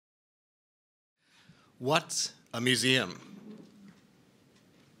What's a museum?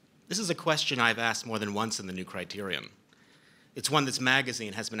 This is a question I've asked more than once in the New Criterion. It's one this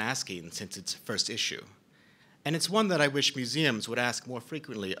magazine has been asking since its first issue. And it's one that I wish museums would ask more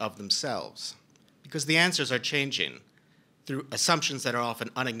frequently of themselves, because the answers are changing through assumptions that are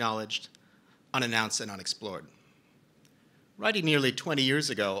often unacknowledged, unannounced, and unexplored. Writing nearly 20 years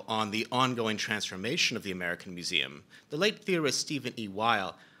ago on the ongoing transformation of the American Museum, the late theorist Stephen E.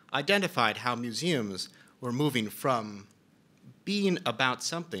 Weil identified how museums were moving from being about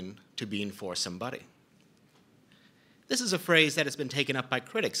something to being for somebody. This is a phrase that has been taken up by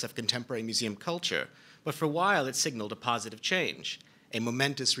critics of contemporary museum culture, but for Weil it signaled a positive change, a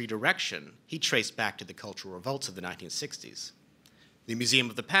momentous redirection he traced back to the cultural revolts of the 1960s. The museum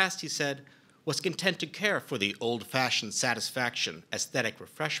of the past, he said, was content to care for the old-fashioned satisfaction, aesthetic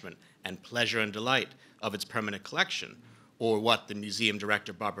refreshment, and pleasure and delight of its permanent collection, or what the museum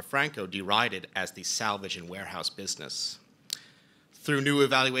director Barbara Franco derided as the salvage and warehouse business. Through new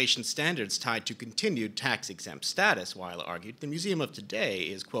evaluation standards tied to continued tax-exempt status, Weil argued, the museum of today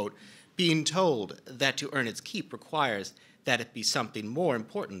is, quote, being told that to earn its keep requires that it be something more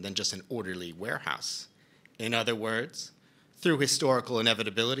important than just an orderly warehouse. In other words, through historical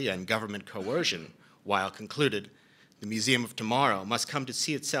inevitability and government coercion, Weil concluded, the museum of tomorrow must come to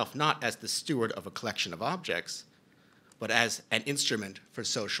see itself not as the steward of a collection of objects, but as an instrument for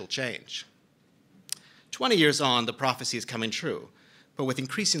social change. 20 years on, the prophecy is coming true, but with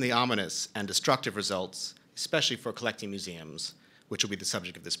increasingly ominous and destructive results, especially for collecting museums, which will be the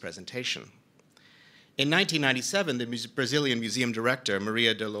subject of this presentation. In 1997, the Brazilian museum director,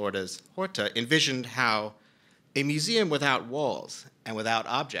 Maria de Lourdes Horta, envisioned how a museum without walls and without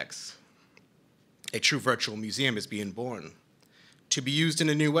objects, a true virtual museum, is being born, to be used in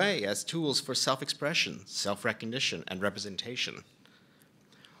a new way as tools for self-expression, self-recognition, and representation.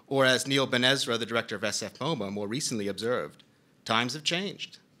 Or as Neil Ben Ezra, the director of SF MoMA, more recently observed, times have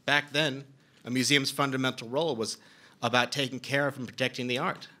changed. Back then, a museum's fundamental role was about taking care of and protecting the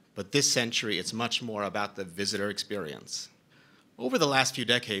art. But this century, it's much more about the visitor experience. Over the last few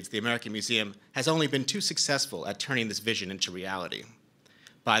decades, the American Museum has only been too successful at turning this vision into reality.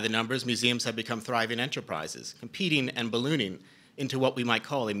 By the numbers, museums have become thriving enterprises, competing and ballooning into what we might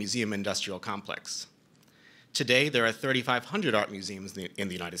call a museum industrial complex. Today, there are 3,500 art museums in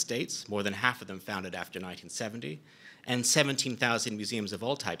the United States, more than half of them founded after 1970, and 17,000 museums of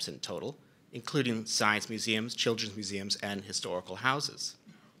all types in total, including science museums, children's museums, and historical houses.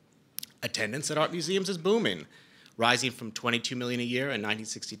 Attendance at art museums is booming, rising from 22 million a year in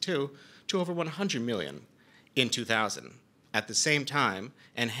 1962 to over 100 million in 2000. At the same time,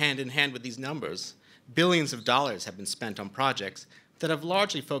 and hand in hand with these numbers, billions of dollars have been spent on projects that have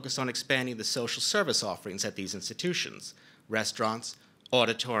largely focused on expanding the social service offerings at these institutions, restaurants,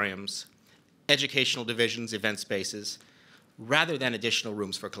 auditoriums, educational divisions, event spaces, rather than additional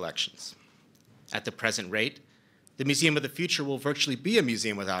rooms for collections. At the present rate, the Museum of the Future will virtually be a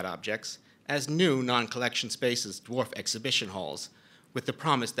museum without objects, as new non-collection spaces dwarf exhibition halls, with the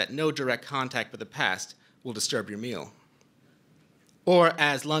promise that no direct contact with the past will disturb your meal. Or,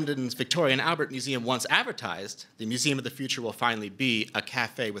 as London's Victoria and Albert Museum once advertised, the Museum of the Future will finally be a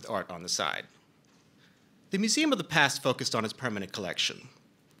cafe with art on the side. The Museum of the Past focused on its permanent collection.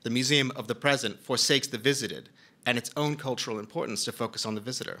 The Museum of the Present forsakes the visited and its own cultural importance to focus on the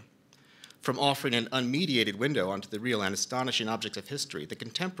visitor. From offering an unmediated window onto the real and astonishing objects of history, the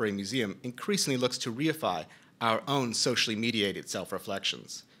contemporary museum increasingly looks to reify our own socially mediated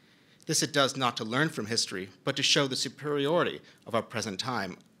self-reflections. This it does not to learn from history, but to show the superiority of our present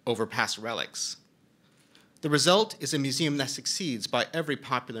time over past relics. The result is a museum that succeeds by every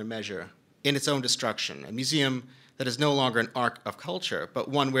popular measure in its own destruction, a museum that is no longer an ark of culture, but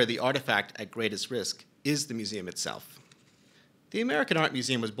one where the artifact at greatest risk is the museum itself. The American Art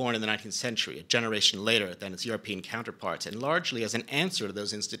Museum was born in the 19th century, a generation later than its European counterparts, and largely as an answer to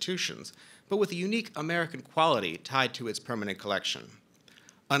those institutions, but with a unique American quality tied to its permanent collection.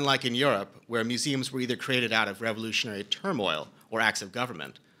 Unlike in Europe, where museums were either created out of revolutionary turmoil or acts of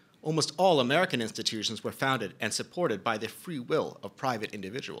government, almost all American institutions were founded and supported by the free will of private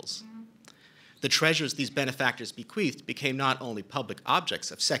individuals. The treasures these benefactors bequeathed became not only public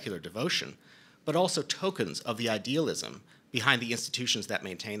objects of secular devotion, but also tokens of the idealism behind the institutions that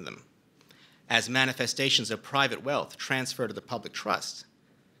maintained them, as manifestations of private wealth transferred to the public trust.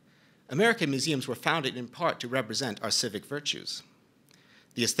 American museums were founded in part to represent our civic virtues.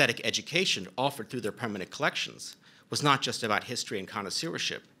 The aesthetic education offered through their permanent collections was not just about history and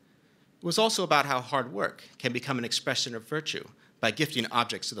connoisseurship. It was also about how hard work can become an expression of virtue by gifting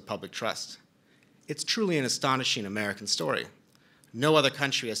objects to the public trust. It's truly an astonishing American story. No other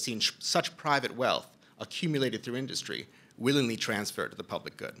country has seen such private wealth accumulated through industry, willingly transferred to the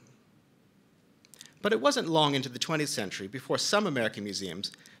public good. But it wasn't long into the 20th century before some American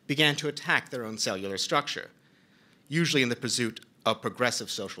museums began to attack their own cellular structure, usually in the pursuit of progressive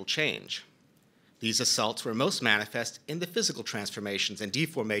social change. These assaults were most manifest in the physical transformations and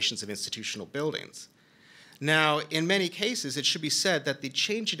deformations of institutional buildings. Now, in many cases, it should be said that the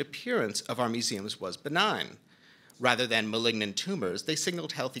change in appearance of our museums was benign. Rather than malignant tumors, they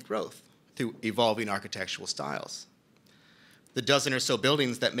signaled healthy growth through evolving architectural styles. The dozen or so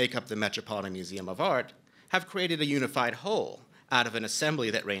buildings that make up the Metropolitan Museum of Art have created a unified whole out of an assembly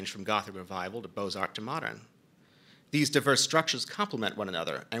that ranged from Gothic Revival to Beaux-Arts to modern. These diverse structures complement one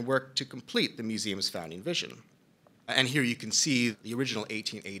another and work to complete the museum's founding vision. And here you can see the original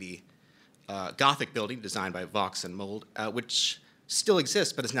 1880 Gothic building designed by Vaux and Mould, which still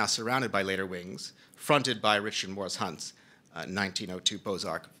exists but is now surrounded by later wings, fronted by Richard Morris Hunt's 1902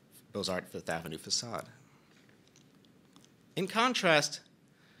 Beaux-Arts Fifth Avenue facade. In contrast,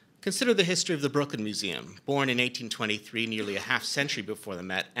 consider the history of the Brooklyn Museum, born in 1823, nearly a half-century before the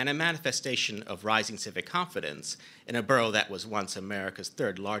Met, and a manifestation of rising civic confidence in a borough that was once America's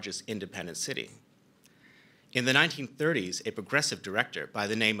third largest independent city. In the 1930s, a progressive director by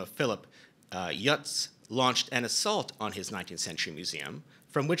the name of Philip Yutz launched an assault on his 19th century museum,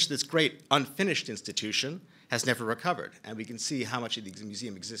 from which this great unfinished institution has never recovered. And we can see how much of the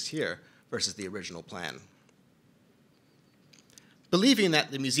museum exists here versus the original plan. Believing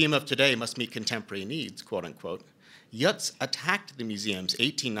that the museum of today must meet contemporary needs, quote unquote, Yutz attacked the museum's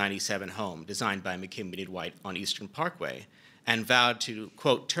 1897 home designed by McKim White on Eastern Parkway and vowed to,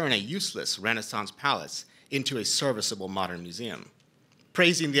 quote, turn a useless Renaissance palace into a serviceable modern museum.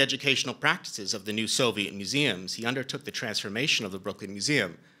 Praising the educational practices of the new Soviet museums, he undertook the transformation of the Brooklyn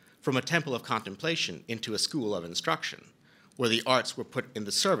Museum from a temple of contemplation into a school of instruction, where the arts were put in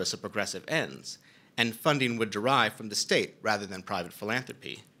the service of progressive ends, and funding would derive from the state rather than private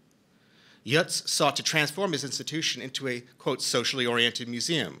philanthropy. Yutz sought to transform his institution into a, quote, socially oriented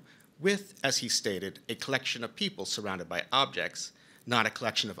museum with, as he stated, a collection of people surrounded by objects, not a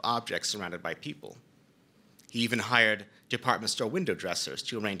collection of objects surrounded by people. He even hired department store window dressers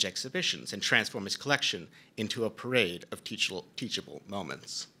to arrange exhibitions and transform his collection into a parade of teachable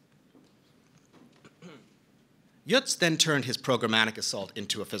moments. Yutz then turned his programmatic assault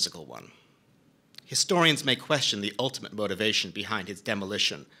into a physical one. Historians may question the ultimate motivation behind his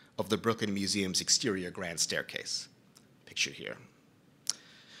demolition of the Brooklyn Museum's exterior grand staircase, pictured here,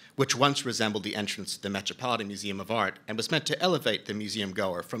 which once resembled the entrance to the Metropolitan Museum of Art and was meant to elevate the museum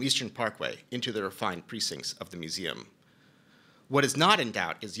goer from Eastern Parkway into the refined precincts of the museum. What is not in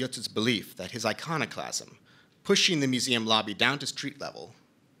doubt is Yutz's belief that his iconoclasm, pushing the museum lobby down to street level,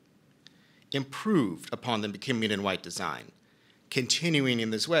 improved upon the McKim White design. Continuing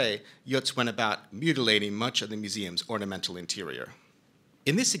in this way, Yutz went about mutilating much of the museum's ornamental interior.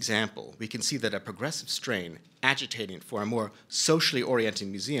 In this example, we can see that a progressive strain agitating for a more socially oriented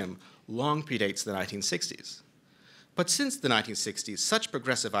museum long predates the 1960s. But since the 1960s, such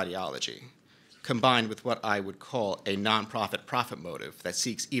progressive ideology, combined with what I would call a nonprofit profit motive that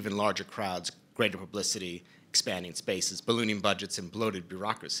seeks even larger crowds, greater publicity, expanding spaces, ballooning budgets, and bloated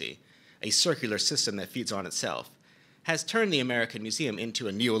bureaucracy, a circular system that feeds on itself, has turned the American Museum into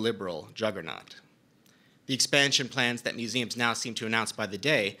a neoliberal juggernaut. The expansion plans that museums now seem to announce by the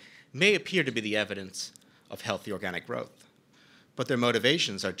day may appear to be the evidence of healthy organic growth, but their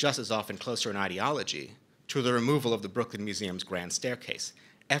motivations are just as often closer in ideology to the removal of the Brooklyn Museum's grand staircase,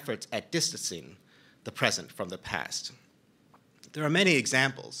 efforts at distancing the present from the past. There are many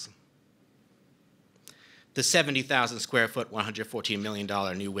examples. The 70,000 square foot, $114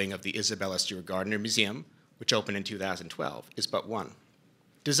 million new wing of the Isabella Stewart Gardner Museum, which opened in 2012, is but one.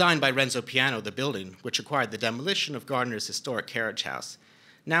 Designed by Renzo Piano, the building, which required the demolition of Gardner's historic carriage house,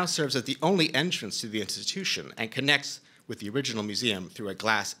 now serves as the only entrance to the institution and connects with the original museum through a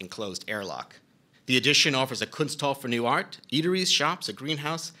glass-enclosed airlock. The addition offers a Kunsthal for new art, eateries, shops, a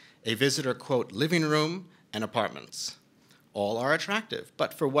greenhouse, a visitor, quote, living room, and apartments. All are attractive,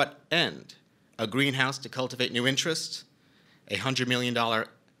 but for what end? A greenhouse to cultivate new interests? A $100 million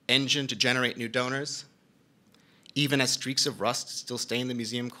engine to generate new donors? Even as streaks of rust still stain the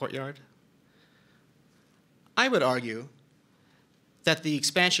museum courtyard? I would argue that the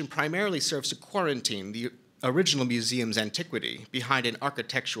expansion primarily serves to quarantine the original museum's antiquity behind an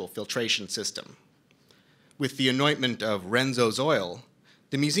architectural filtration system. With the anointment of Renzo's oil,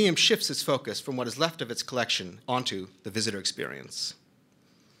 the museum shifts its focus from what is left of its collection onto the visitor experience.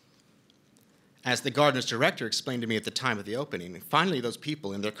 As the Gardner's director explained to me at the time of the opening, finally those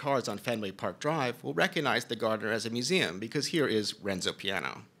people in their cars on Fenway Park Drive will recognize the Gardner as a museum because here is Renzo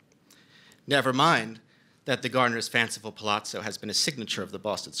Piano. Never mind that the gardener's fanciful palazzo has been a signature of the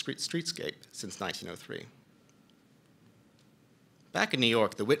Boston streetscape since 1903. Back in New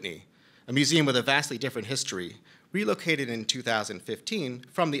York, the Whitney, a museum with a vastly different history, relocated in 2015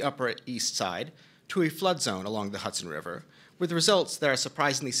 from the Upper East Side to a flood zone along the Hudson River, with results that are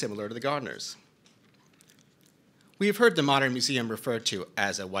surprisingly similar to the gardeners. We have heard the modern museum referred to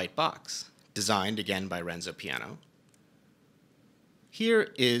as a white box, designed again by Renzo Piano.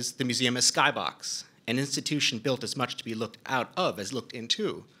 Here is the museum as Skybox, an institution built as much to be looked out of as looked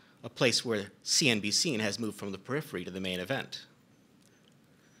into, a place where CNBC has moved from the periphery to the main event.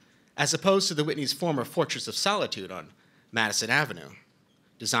 As opposed to the Whitney's former Fortress of Solitude on Madison Avenue,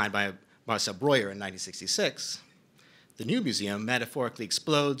 designed by Marcel Breuer in 1966, the new museum metaphorically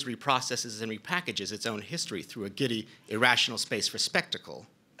explodes, reprocesses, and repackages its own history through a giddy, irrational space for spectacle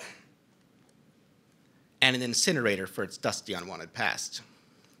and an incinerator for its dusty, unwanted past.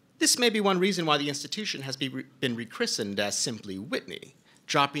 This may be one reason why the institution has been rechristened as simply Whitney,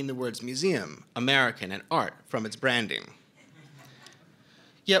 dropping the words museum, American, and art from its branding.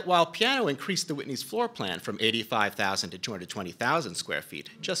 Yet while Piano increased the Whitney's floor plan from 85,000 to 220,000 square feet,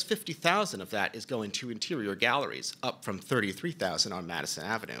 just 50,000 of that is going to interior galleries, up from 33,000 on Madison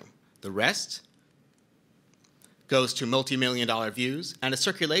Avenue. The rest goes to multi-million-dollar views and a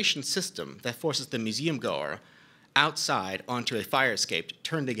circulation system that forces the museum goer outside onto a fire escape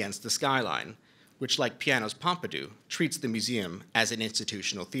turned against the skyline, which, like Piano's Pompidou, treats the museum as an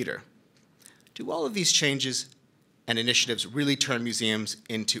institutional theater. Do all of these changes and initiatives really turn museums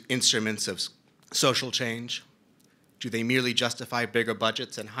into instruments of social change? Do they merely justify bigger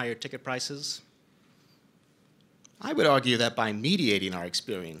budgets and higher ticket prices? I would argue that by mediating our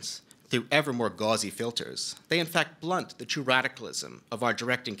experience through ever more gauzy filters, they in fact blunt the true radicalism of our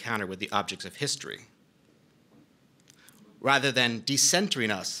direct encounter with the objects of history. Rather than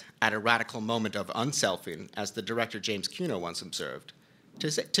decentering us at a radical moment of unselfing, as the director James Cuno once observed,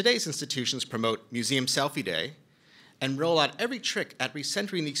 today's institutions promote Museum Selfie Day and roll out every trick at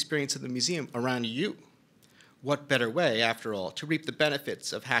recentering the experience of the museum around you. What better way, after all, to reap the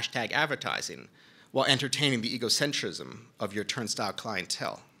benefits of hashtag advertising while entertaining the egocentrism of your turnstile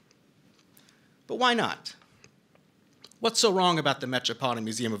clientele? But why not? What's so wrong about the Metropolitan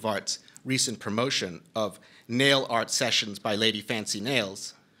Museum of Art's recent promotion of nail art sessions by Lady Fancy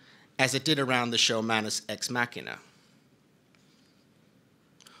Nails, as it did around the show Manus Ex Machina?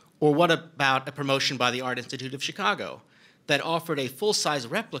 Or what about a promotion by the Art Institute of Chicago that offered a full-size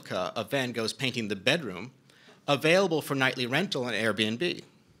replica of Van Gogh's painting The Bedroom, available for nightly rental on Airbnb?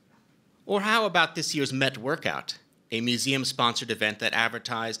 Or how about this year's Met Workout, a museum-sponsored event that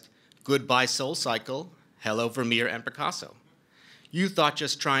advertised Goodbye Soul Cycle, Hello Vermeer and Picasso? You thought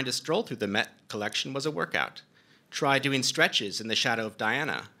just trying to stroll through the Met collection was a workout. Try doing stretches in the shadow of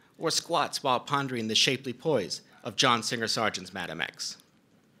Diana, or squats while pondering the shapely poise of John Singer Sargent's Madame X.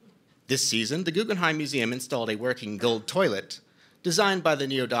 This season, the Guggenheim Museum installed a working gold toilet designed by the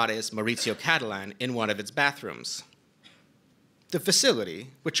neo-Dadaist Maurizio Catalan in one of its bathrooms. The facility,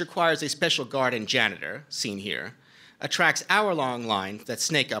 which requires a special guard and janitor, seen here, attracts hour-long lines that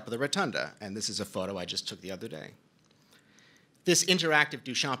snake up the rotunda, and this is a photo I just took the other day. This interactive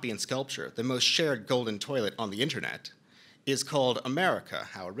Duchampian sculpture, the most shared golden toilet on the internet, is called America,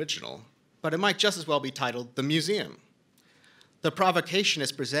 how original, but it might just as well be titled The Museum. The provocation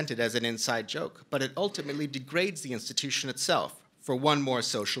is presented as an inside joke, but it ultimately degrades the institution itself for one more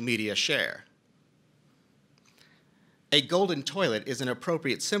social media share. A golden toilet is an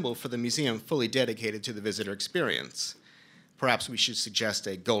appropriate symbol for the museum fully dedicated to the visitor experience. Perhaps we should suggest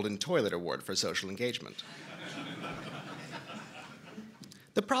a Golden Toilet Award for social engagement.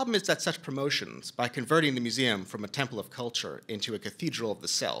 The problem is that such promotions, by converting the museum from a temple of culture into a cathedral of the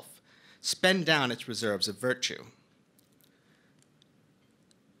self, spend down its reserves of virtue.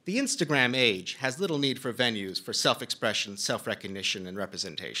 The Instagram age has little need for venues for self-expression, self-recognition, and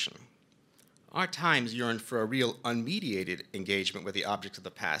representation. Our times yearn for a real unmediated engagement with the objects of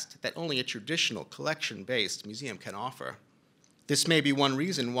the past that only a traditional collection-based museum can offer. This may be one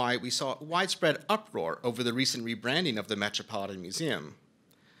reason why we saw widespread uproar over the recent rebranding of the Metropolitan Museum.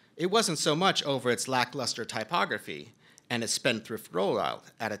 It wasn't so much over its lackluster typography and its spendthrift rollout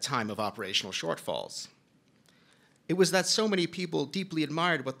at a time of operational shortfalls. It was that so many people deeply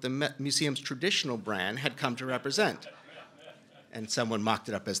admired what the museum's traditional brand had come to represent, and someone mocked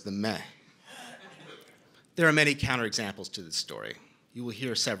it up as the meh. There are many counterexamples to this story. You will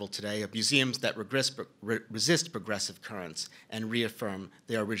hear several today of museums that resist progressive currents and reaffirm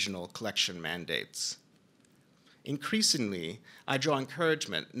their original collection mandates. Increasingly, I draw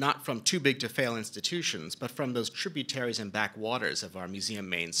encouragement not from too-big-to-fail institutions, but from those tributaries and backwaters of our museum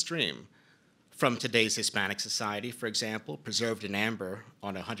mainstream, from today's Hispanic society, for example, preserved in amber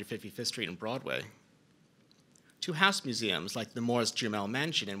on 155th Street and Broadway, to house museums like the Morris Jumel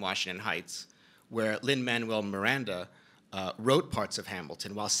Mansion in Washington Heights, where Lin-Manuel Miranda wrote parts of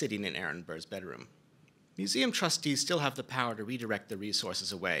Hamilton while sitting in Aaron Burr's bedroom. Museum trustees still have the power to redirect the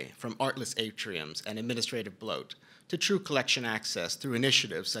resources away from artless atriums and administrative bloat to true collection access through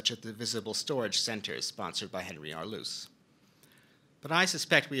initiatives such as the Visible Storage Centers sponsored by Henry R. Luce. But I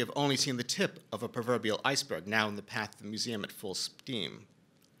suspect we have only seen the tip of a proverbial iceberg now in the path of the museum at full steam.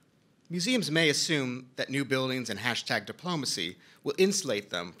 Museums may assume that new buildings and hashtag diplomacy will insulate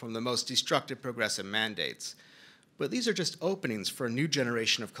them from the most destructive progressive mandates, but these are just openings for a new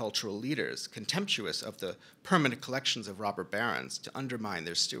generation of cultural leaders, contemptuous of the permanent collections of robber barons, to undermine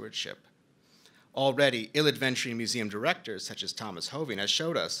their stewardship. Already, ill-adventuring museum directors, such as Thomas Hoving, has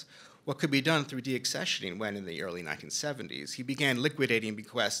showed us what could be done through deaccessioning when, in the early 1970s, he began liquidating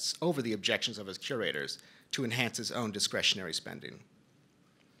bequests over the objections of his curators to enhance his own discretionary spending.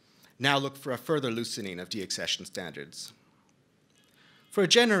 Now look for a further loosening of deaccession standards. For a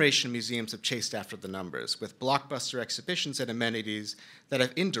generation, museums have chased after the numbers, with blockbuster exhibitions and amenities that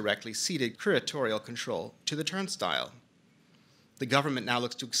have indirectly ceded curatorial control to the turnstile. The government now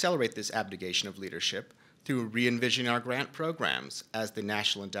looks to accelerate this abdication of leadership through re-envisioning our grant programs, as the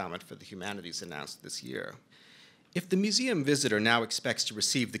National Endowment for the Humanities announced this year. If the museum visitor now expects to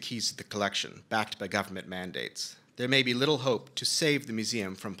receive the keys to the collection, backed by government mandates, there may be little hope to save the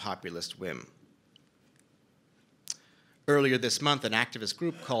museum from populist whim. Earlier this month, an activist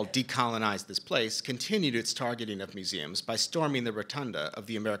group called Decolonize This Place continued its targeting of museums by storming the rotunda of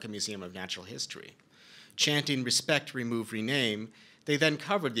the American Museum of Natural History. Chanting "Respect, Remove, Rename," they then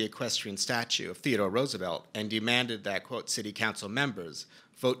covered the equestrian statue of Theodore Roosevelt and demanded that, quote, city council members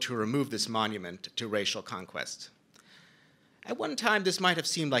vote to remove this monument to racial conquest. At one time, this might have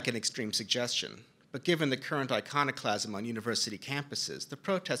seemed like an extreme suggestion, but given the current iconoclasm on university campuses, the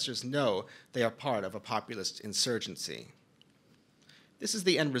protesters know they are part of a populist insurgency. This is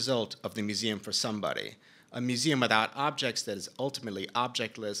the end result of the Museum for Somebody, a museum without objects that is ultimately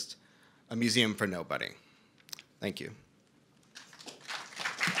objectless, a museum for nobody. Thank you.